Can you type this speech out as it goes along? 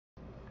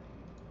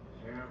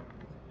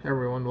Hey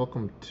everyone,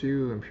 welcome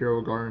to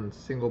Imperial Garden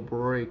single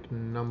break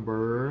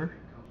number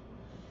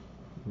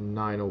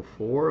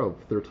 904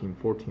 of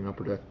 13-14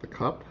 Upper Deck the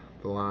Cup.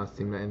 The last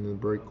team that ended the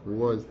break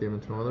was the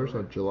Edmonton Oilers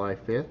on July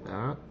 5th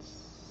at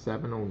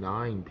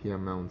 7:09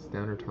 p.m. Mountain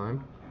Standard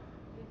Time.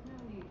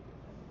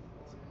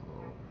 So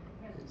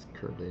it's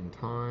current date and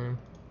time.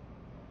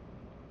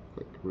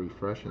 Click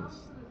refresh.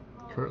 It's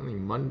currently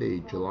Monday,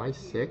 July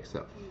 6th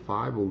at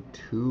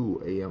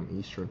 5:02 a.m.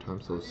 Eastern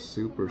Time, so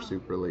super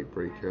late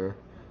break here.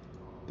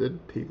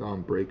 Did peek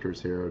on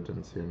breakers here,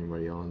 didn't see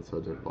anybody on, so I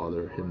didn't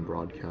bother hitting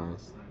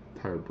broadcast.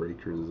 Entire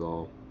breakers is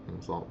all, and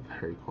it's all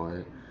very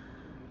quiet.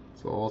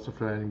 So also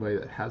for anybody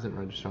that hasn't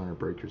registered on our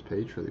breakers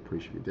page, really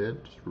appreciate you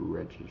did. Just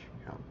register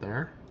out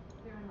there.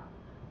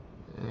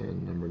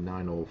 And number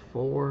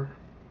 904.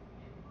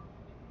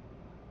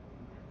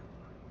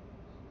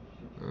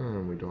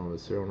 And we don't have a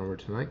serial number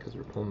tonight because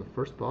we're pulling the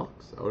first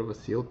box out of a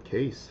sealed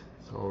case.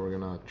 So we're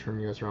gonna turn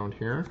you guys around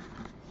here.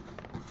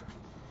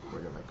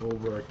 We're gonna go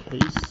over our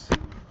case.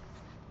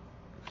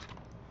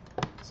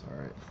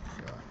 Alright,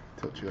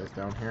 tilt you guys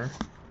down here.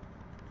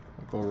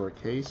 We'll go over a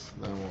case,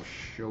 then we'll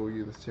show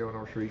you the serial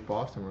number for each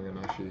box, and we're going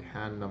to actually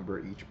hand number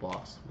each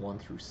box 1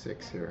 through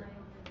 6 here.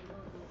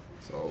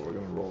 So we're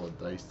going to roll a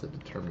dice to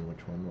determine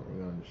which one, but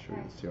we're going to show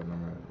you the serial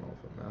number. I don't know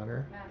if it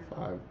matters.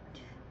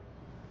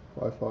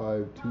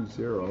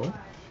 5520.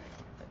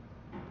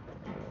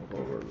 We'll go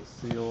over the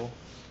seal.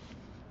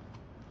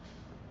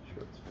 Make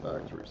sure it's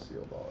factory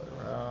sealed all the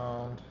way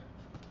around.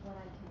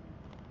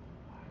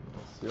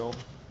 Sealed.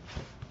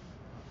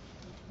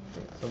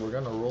 So we're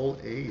going to roll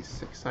a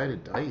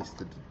 6-sided dice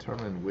to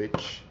determine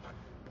which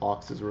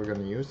boxes we're going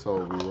to use.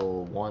 So we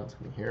roll 1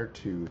 from here,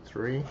 2,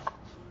 3,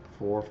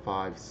 4,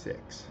 5,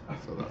 6.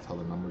 So that's how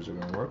the numbers are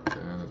going to work,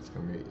 and it's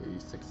going to be a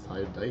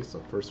 6-sided dice.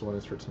 So first one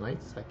is for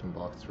tonight, second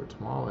box for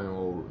tomorrow, and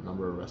we'll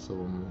number the rest of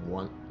them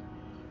 1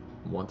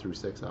 through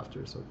 6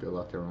 after. So good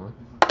luck, everyone.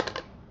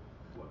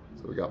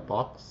 So we got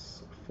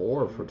box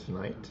 4 for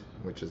tonight,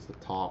 which is the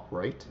top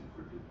right.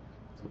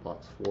 So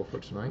box 4 for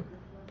tonight.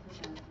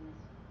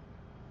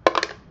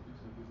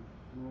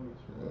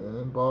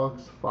 And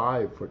box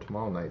 5 for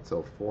tomorrow night.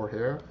 So 4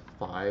 here,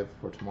 5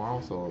 for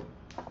tomorrow. So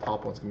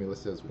top one's gonna be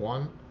listed as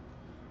 1,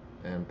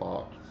 and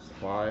box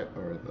 5,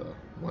 or the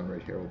one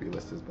right here, will be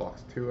listed as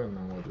box 2, and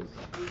then we'll just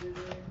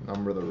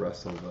number the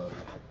rest of the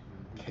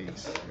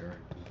case here.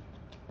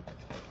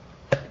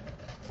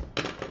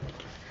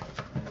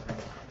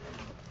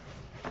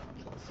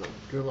 So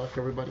good luck,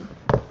 everybody.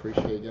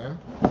 Appreciate it again.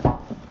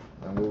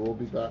 And we will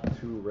be back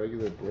to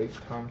regular break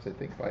times, I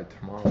think, by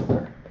tomorrow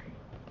there.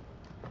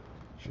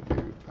 Should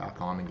be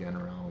back on again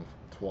around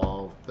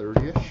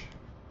 12:30ish.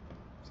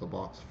 So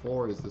box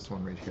 4 is this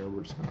one right here.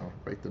 We're just gonna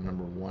write the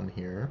number 1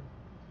 here.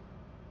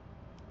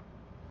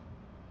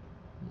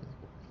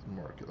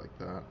 Mark it like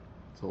that.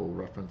 So we'll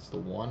reference the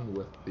 1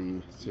 with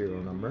the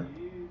serial number.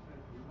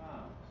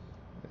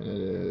 And it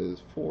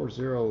is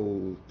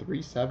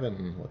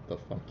 4037 with the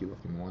funky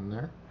looking 1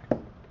 there.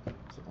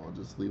 So I'll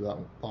just leave that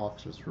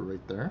box just for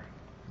right there.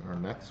 And our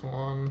next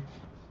one.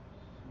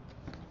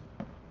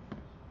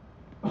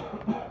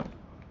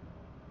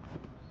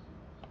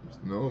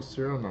 No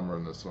serial number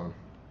in this one.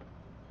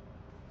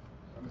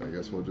 I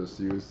guess we'll just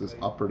use this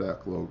Upper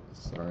Deck logo.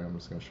 Sorry, I'm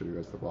just going to show you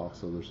guys the box.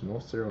 So there's no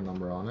serial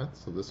number on it.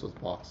 So this was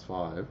box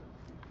 5.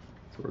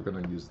 So we're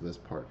going to use this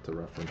part to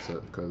reference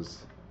it,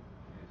 because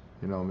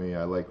you know me,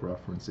 I like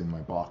referencing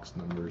my box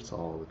numbers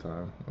all the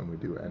time when we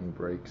do any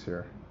breaks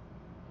here.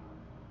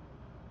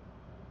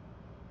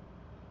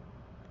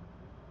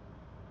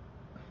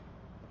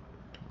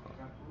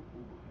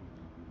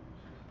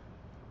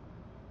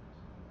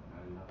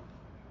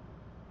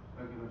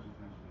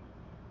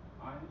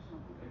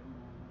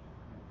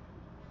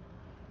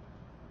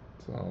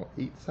 So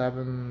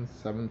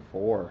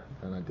 8774,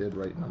 and I did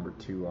write number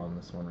 2 on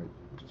this one,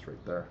 just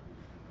right there.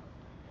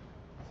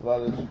 So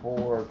that is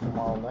for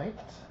tomorrow night,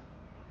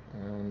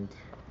 and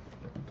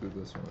I'll do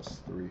this one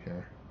as 3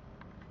 here.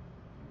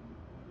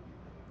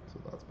 So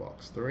that's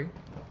box 3.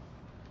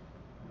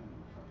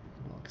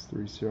 Box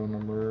 3 serial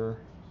number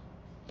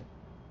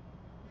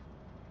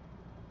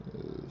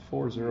is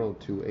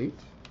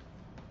 4028.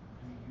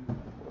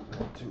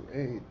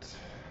 28.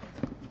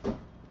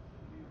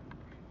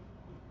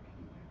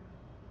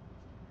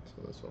 So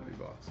this will be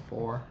box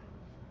 4.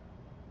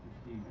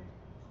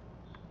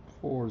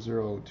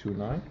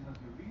 4029.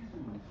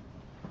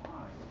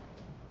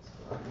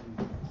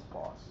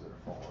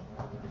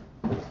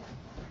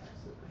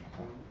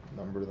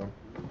 Number them.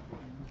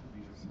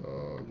 So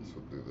I guess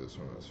we'll do this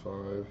one as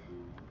 5.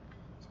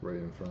 It's right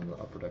in front of the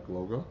Upper Deck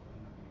logo.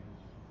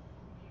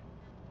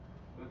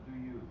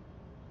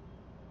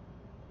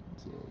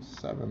 So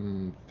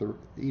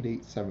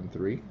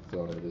 8873.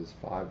 So it is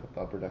 5 with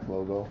the Upper Deck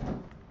logo.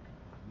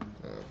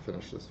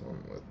 Finish this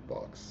one with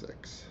box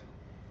 6.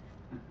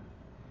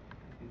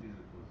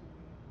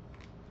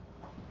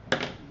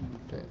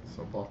 Okay,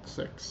 so box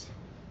 6.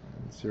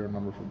 And the serial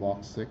number for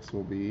box 6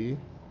 will be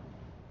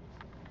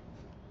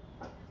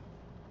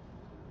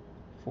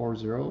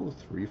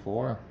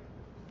 4034.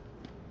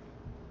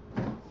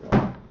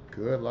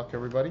 good luck,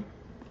 everybody.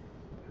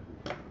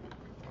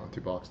 On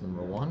to box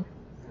number 1.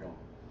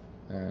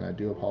 And I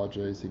do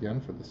apologize again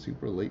for the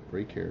super late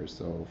break here.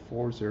 So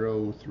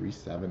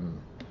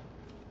 4037.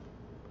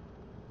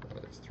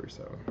 It's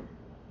 37.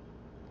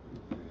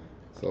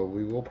 So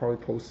we will probably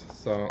post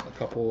a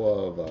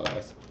couple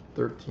of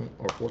 13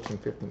 or 14,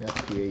 15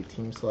 SPA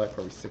team select,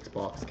 probably 6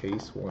 box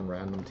case, 1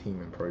 random team,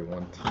 and probably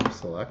 1 team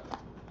select.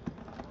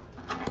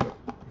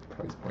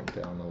 Price point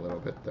down a little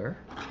bit there.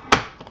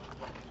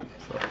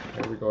 So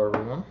here we go,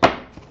 everyone.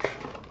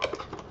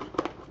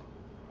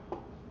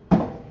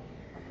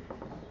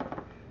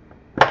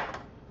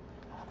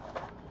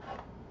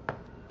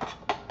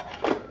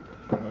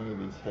 Many of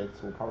these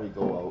hits will probably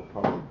go out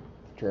probably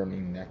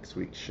during next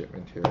week's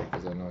shipment here,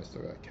 because I know I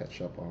still got to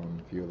catch up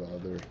on a few of the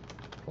other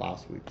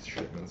last week's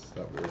shipments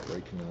that we were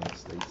breaking in the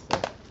States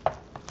there.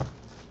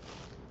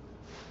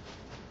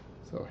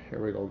 So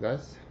here we go,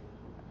 guys.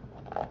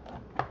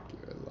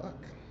 Good luck.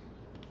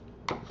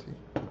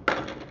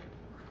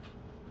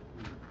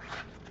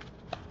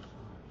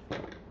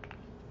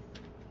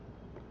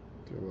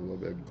 Do a little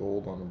bit of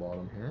gold on the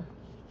bottom here.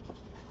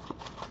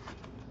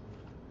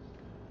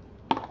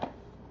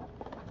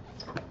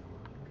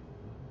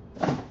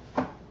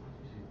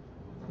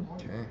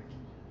 Okay,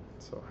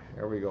 so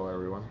here we go,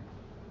 everyone.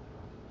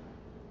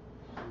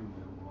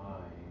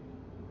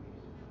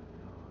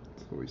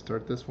 So we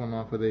start this one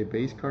off with a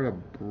base card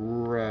of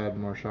Brad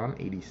Marchand,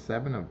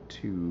 87 of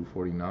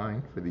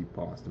 249 for the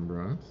Boston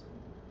Bruins.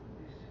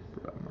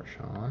 Brad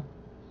Marchand.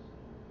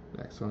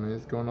 Next one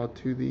is going out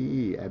to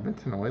the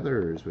Edmonton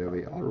Oilers. We have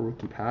a auto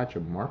rookie patch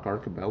of Mark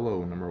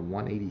Arcabello, number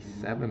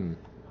 187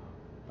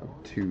 of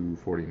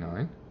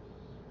 249.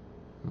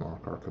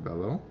 Mark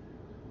Arcabello.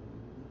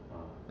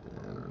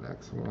 And our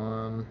next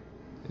one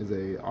is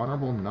a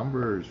honorable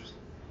numbers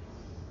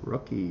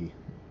rookie,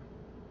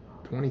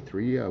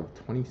 23 of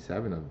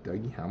 27 of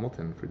Dougie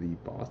Hamilton for the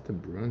Boston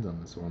Bruins on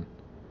this one.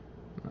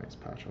 Nice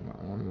patch on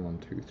that one. 1,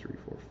 2, 3,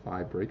 4,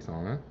 5 breaks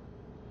on it.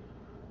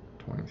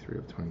 23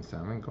 of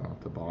 27 going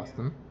up to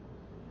Boston.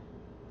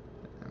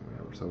 And we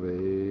have ourselves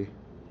a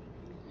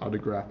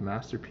autograph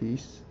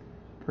masterpiece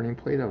printing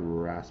plate of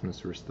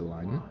Rasmus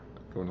Ristolainen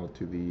going out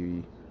to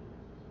the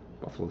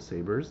Buffalo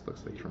Sabres.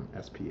 Looks like from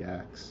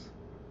SPX.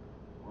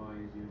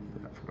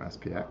 From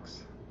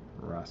SPX,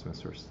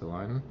 Rasmus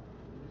Ristolainen.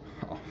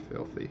 Oh,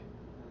 filthy.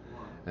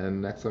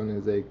 And next one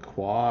is a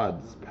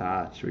quads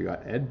patch. We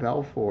got Ed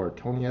Belfour,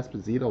 Tony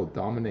Esposito,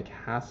 Dominic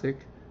Hasek,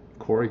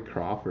 Corey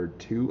Crawford,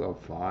 2 of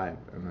 5.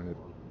 And then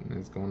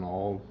it's going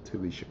all to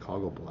the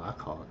Chicago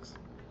Blackhawks.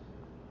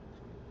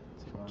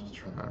 So I'll just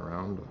turn that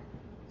around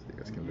so you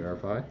guys can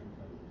verify.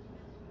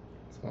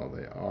 So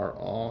they are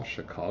all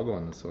Chicago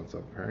on this one.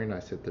 So very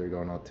nice hit there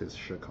going out to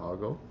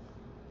Chicago.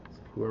 So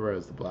whoever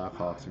has the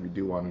Blackhawks, if you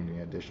do want any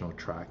additional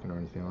tracking or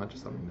anything on it,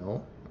 just let me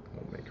know.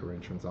 We'll make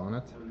arrangements on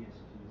it.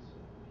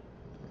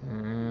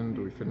 And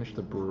we finished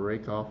the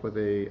break off with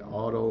a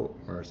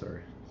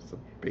it's a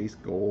base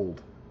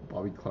gold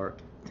Bobby Clark,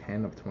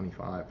 10 of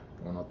 25,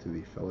 going out to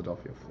the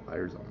Philadelphia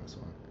Flyers on this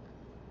one.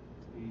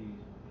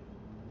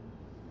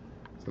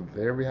 So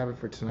there we have it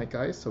for tonight,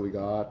 guys. So we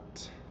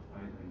got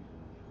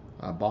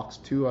box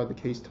 2 out of the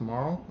case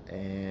tomorrow,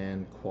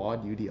 and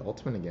quad UD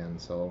Ultimate again.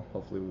 So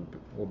hopefully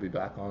we'll be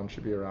back on.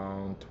 Should be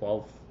around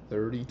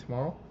 12:30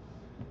 tomorrow.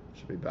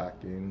 Should be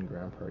back in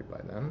Grand Prairie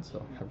by then.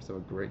 So have yourself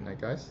a great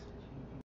night, guys.